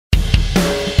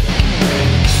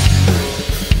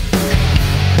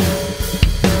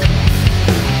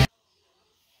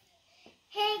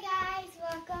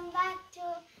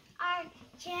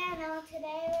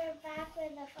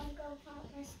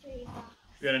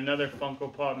We got another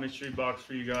Funko Pop mystery box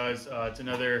for you guys. It's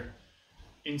another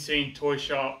Insane Toy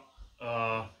Shop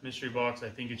mystery box. I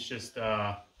think it's just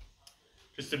a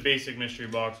basic mystery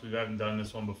box. We haven't done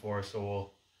this one before, so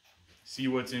we'll see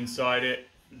what's inside it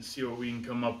and see what we can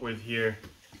come up with here.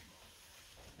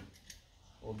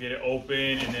 We'll get it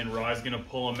open, and then Rye's gonna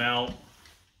pull them out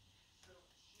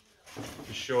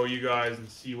to show you guys and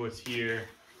see what's here.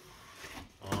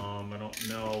 I don't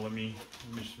know. Let me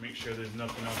just make sure there's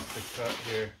nothing else to cut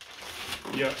here.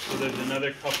 Yep, so there's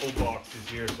another couple boxes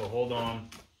here, so hold on.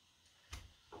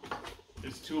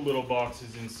 There's two little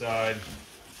boxes inside.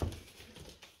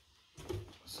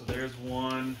 So there's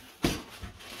one.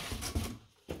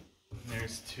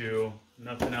 There's two.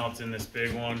 Nothing else in this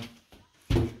big one.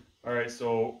 Alright,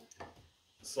 so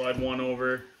slide one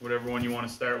over, whatever one you want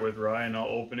to start with, Ryan, and I'll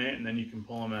open it, and then you can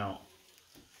pull them out.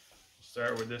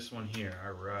 Start with this one here.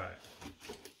 Alright.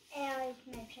 And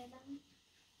can I show them?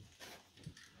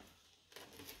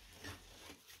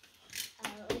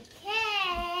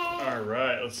 Okay.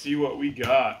 Alright, let's see what we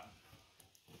got.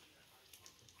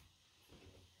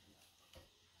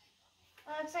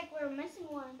 Well, looks like we're missing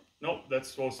one. Nope, that's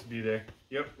supposed to be there.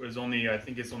 Yep, it was I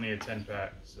think it's only a 10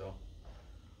 pack, so.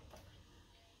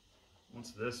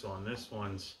 What's this one? This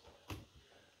one's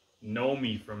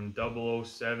Nomi from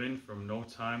 007 from No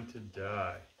Time to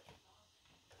Die.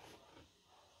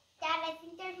 Dad, I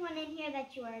think there's one in here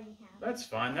that you already have. That's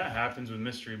fine. That happens with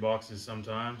mystery boxes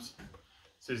sometimes. It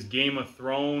says Game of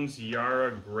Thrones,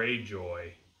 Yara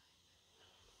Greyjoy.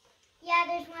 Yeah,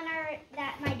 there's one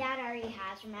that my dad already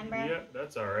has, remember? Yep,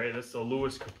 that's alright. That's the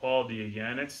Louis Capaldi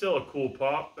again. It's still a cool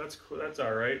pop. That's cool. That's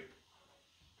alright.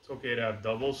 It's okay to have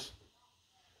doubles.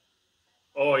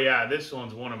 Oh yeah, this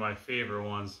one's one of my favorite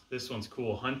ones. This one's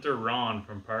cool. Hunter Ron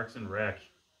from Parks and Rec.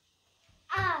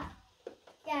 Ah,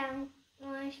 yeah, I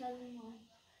want to show them one.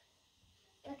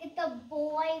 Look at the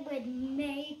boy with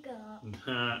makeup.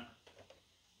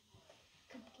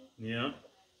 Yeah.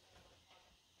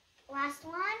 Last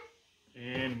one.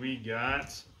 And we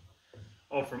got,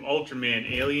 from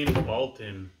Ultraman, Alien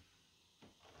Bolton.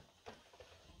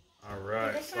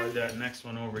 Alright, slide that next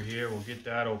one over here. We'll get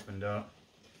that opened up.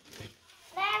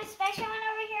 I have a special one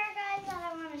over here, guys,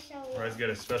 that I want to show you. Rye's got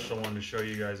a special one to show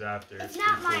you guys after. It's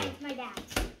not mine, it's my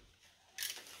dad's.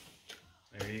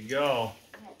 There you go.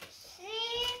 Let's see.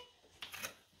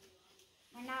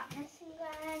 We're not missing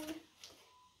one.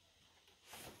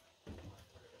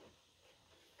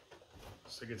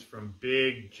 Looks like it's from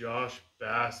Big, Josh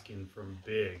Baskin from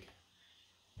Big.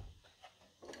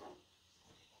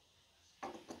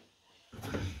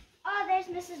 Oh, there's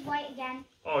Mrs. White again.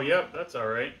 Oh, yep, that's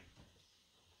alright.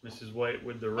 Mrs. White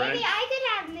with the wrench. Maybe I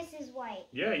could have Mrs. White.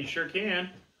 Yeah, you sure can.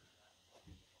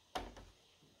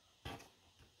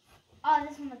 Oh,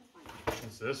 this one looks fun.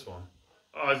 What's this one?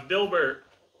 Oh, it's Dilbert.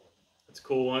 That's a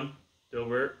cool one.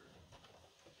 Dilbert.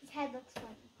 His head looks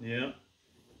fun. Yeah.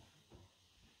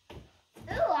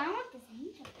 Ooh, I want this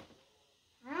angel.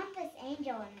 I want this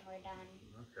angel when we're done.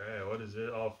 Okay, what is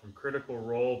it? Oh, from Critical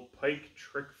Role, Pike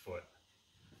Trickfoot.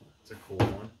 That's a cool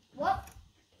one. Whoop.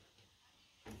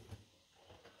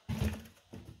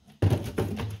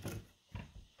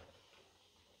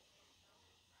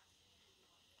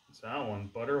 That one,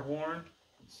 Butterhorn.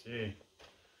 Let's see.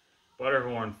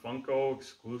 Butterhorn, Funko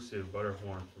exclusive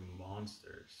Butterhorn from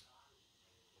Monsters.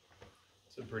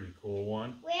 It's a pretty cool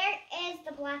one. Where is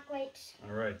the black light?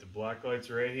 All right, the black light's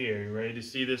right here. You ready to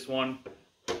see this one?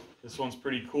 This one's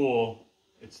pretty cool.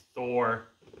 It's Thor.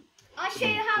 I'll show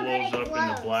you how good it glows. Glows up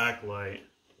in the black light.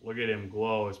 Look at him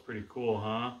glow. It's pretty cool,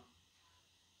 huh?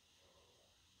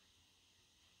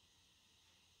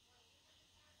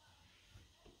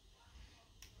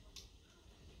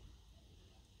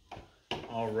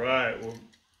 All right, well,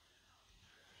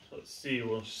 let's see,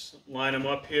 we'll line them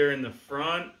up here in the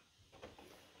front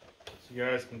so you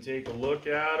guys can take a look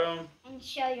at them. And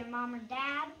show your mom or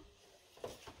dad.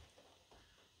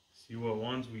 See what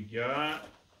ones we got.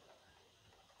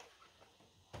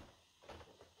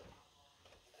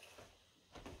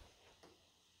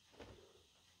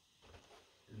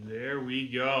 And there we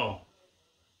go.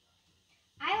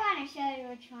 I want to show you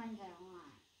which ones I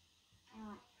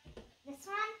want this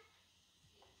one.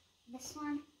 This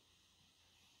one,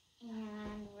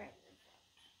 and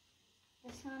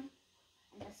this one,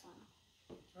 and this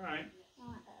one. All right. I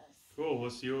want those. Cool. We'll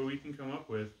see what we can come up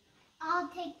with. I'll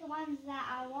take the ones that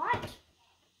I want.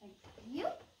 Thank you.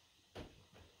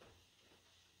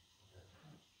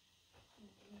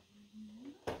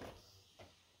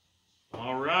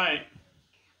 All right.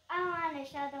 I want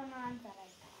to show the ones that I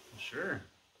got. Sure.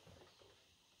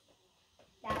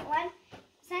 That one.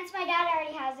 Since my dad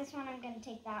already has this one, I'm going to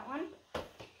take that one.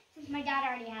 Since my dad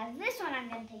already has this one, I'm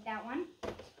going to take that one.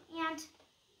 And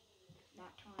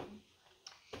that one.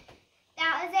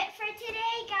 That was it for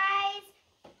today,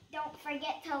 guys. Don't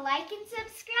forget to like and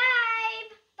subscribe.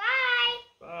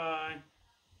 Bye. Bye.